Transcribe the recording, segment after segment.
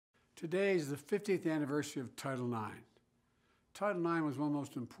Today is the 50th anniversary of Title IX. Title IX was one of the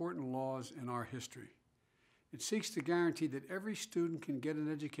most important laws in our history. It seeks to guarantee that every student can get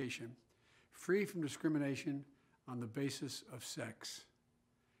an education free from discrimination on the basis of sex.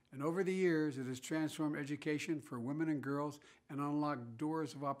 And over the years, it has transformed education for women and girls and unlocked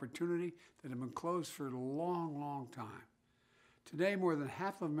doors of opportunity that have been closed for a long, long time. Today, more than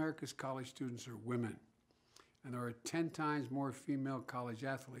half of America's college students are women, and there are 10 times more female college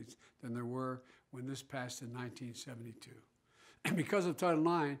athletes than there were when this passed in 1972. And because of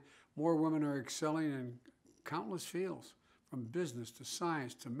Title IX, more women are excelling in countless fields, from business to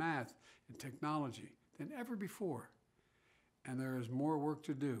science to math and technology, than ever before. And there is more work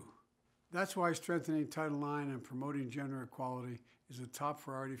to do. That's why strengthening Title IX and promoting gender equality is a top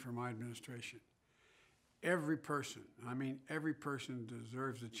priority for my administration. Every person, I mean every person,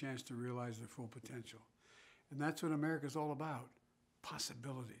 deserves a chance to realize their full potential. And that's what America's all about: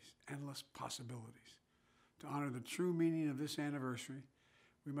 possibilities, endless possibilities. To honor the true meaning of this anniversary,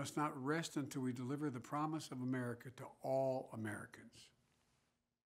 we must not rest until we deliver the promise of America to all Americans.